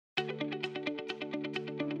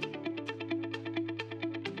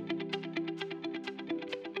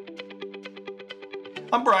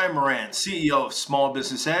I'm Brian Moran, CEO of Small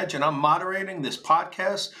Business Edge, and I'm moderating this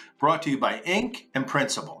podcast brought to you by Inc. and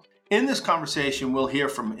Principal. In this conversation, we'll hear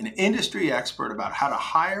from an industry expert about how to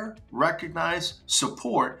hire, recognize,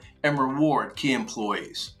 support, and reward key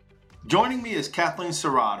employees. Joining me is Kathleen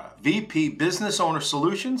Serrata, VP Business Owner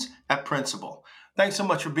Solutions at Principal. Thanks so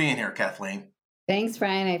much for being here, Kathleen. Thanks,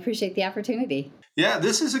 Brian. I appreciate the opportunity. Yeah,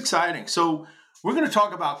 this is exciting. So we're going to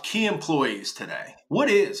talk about key employees today. What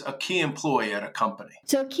is a key employee at a company?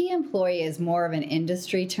 So a key employee is more of an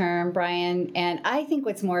industry term, Brian, and I think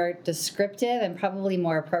what's more descriptive and probably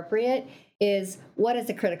more appropriate is what is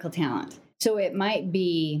a critical talent. So it might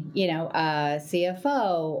be, a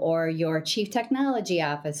CFO or your chief technology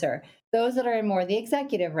officer, those that are in more the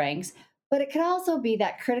executive ranks, but it could also be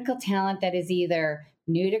that critical talent that is either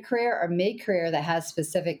new to career or mid-career that has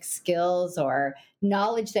specific skills or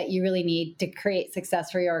knowledge that you really need to create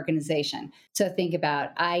success for your organization. So think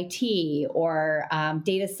about IT or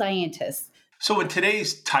data scientists. So in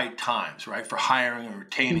today's tight times, right, for hiring and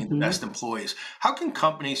retaining the best employees, how can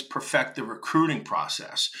companies perfect the recruiting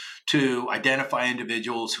process to identify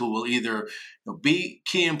individuals who will either be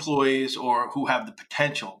key employees or who have the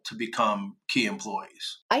potential to become key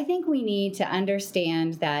employees? I think we need to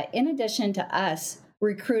understand that in addition to us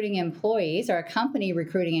recruiting employees or a company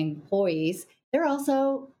recruiting employees, they're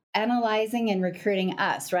also analyzing and recruiting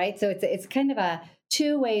us, right? So it's kind of a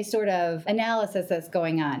two-way sort of analysis that's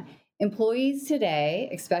going on. Employees today,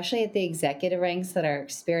 especially at the executive ranks that are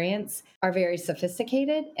experienced, are very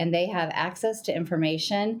sophisticated and they have access to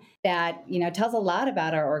information that, tells a lot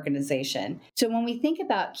about our organization. So when we think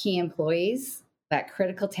about key employees, that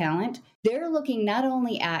critical talent, they're looking not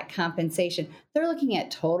only at compensation, they're looking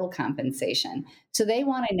at total compensation. So they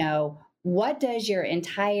want to know, what does your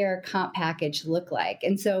entire comp package look like?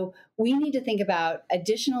 And so we need to think about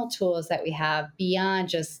additional tools that we have beyond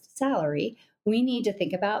just salary. We need to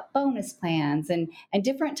think about bonus plans and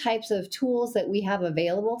different types of tools that we have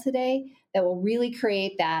available today that will really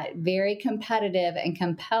create that very competitive and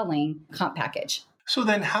compelling comp package. So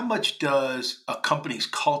then how much does a company's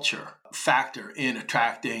culture factor in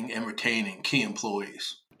attracting and retaining key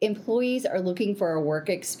employees? Employees are looking for a work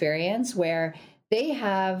experience where they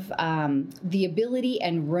have the ability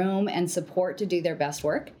and room and support to do their best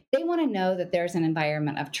work. They want to know that there's an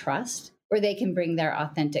environment of trust where they can bring their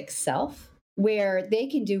authentic self, where they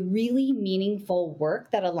can do really meaningful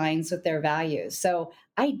work that aligns with their values. So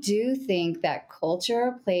I do think that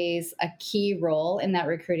culture plays a key role in that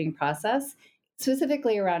recruiting process.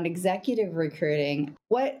 Specifically around executive recruiting,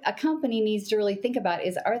 what a company needs to really think about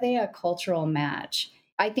is, are they a cultural match?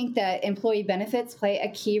 I think that employee benefits play a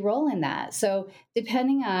key role in that. So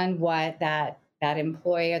depending on what that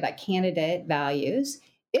employee or that candidate values,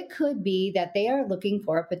 it could be that they are looking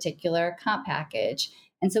for a particular comp package.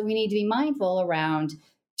 And so we need to be mindful around,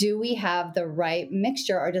 do we have the right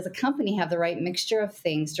mixture, or does a company have the right mixture of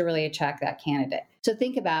things to really attract that candidate? So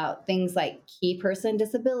think about things like key person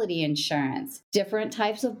disability insurance, different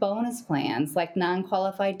types of bonus plans like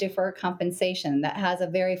non-qualified deferred compensation that has a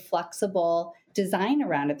very flexible design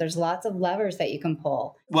around it. There's lots of levers that you can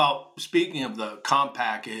pull. Well, speaking of the comp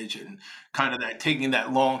package and kind of that taking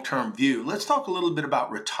that long-term view, let's talk a little bit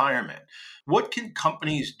about retirement. What can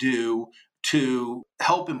companies do to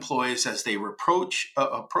help employees as they approach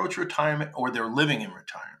retirement or they're living in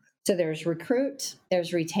retirement? So there's recruit,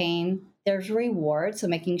 there's retain, there's reward. So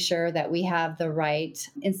making sure that we have the right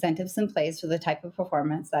incentives in place for the type of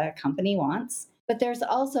performance that a company wants. But there's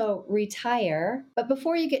also retire. But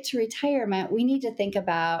before you get to retirement, we need to think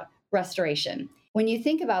about restoration. When you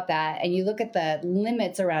think about that and you look at the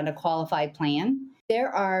limits around a qualified plan,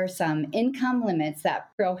 there are some income limits that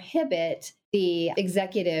prohibit the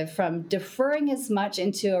executive from deferring as much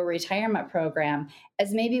into a retirement program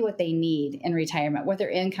as maybe what they need in retirement, what their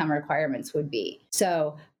income requirements would be.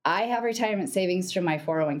 So I have retirement savings through my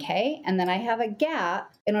 401k, and then I have a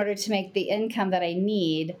gap in order to make the income that I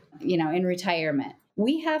need, in retirement.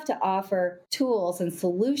 We have to offer tools and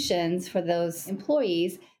solutions for those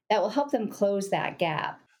employees that will help them close that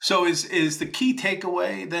gap. So is the key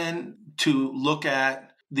takeaway then to look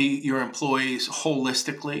at your employees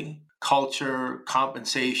holistically? Culture,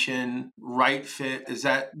 compensation, right fit. Is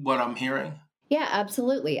that what I'm hearing? Yeah,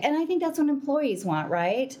 absolutely. And I think that's what employees want,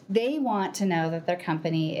 right? They want to know that their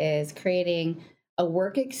company is creating a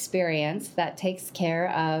work experience that takes care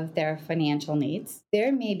of their financial needs.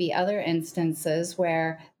 There may be other instances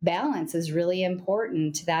where balance is really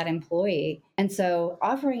important to that employee. And so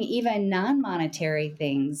offering even non-monetary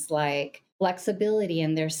things like flexibility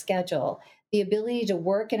in their schedule, the ability to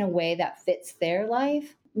work in a way that fits their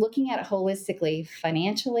life, looking at it holistically,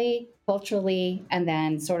 financially, culturally, and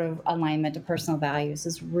then sort of alignment to personal values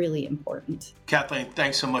is really important. Kathleen,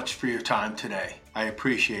 thanks so much for your time today. I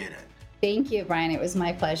appreciate it. Thank you, Brian. It was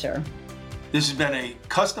my pleasure. This has been a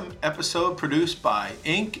custom episode produced by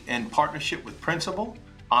Inc. in partnership with Principal.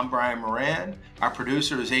 I'm Brian Moran. Our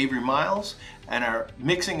producer is Avery Miles, and our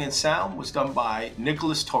mixing and sound was done by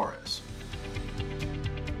Nicholas Torres.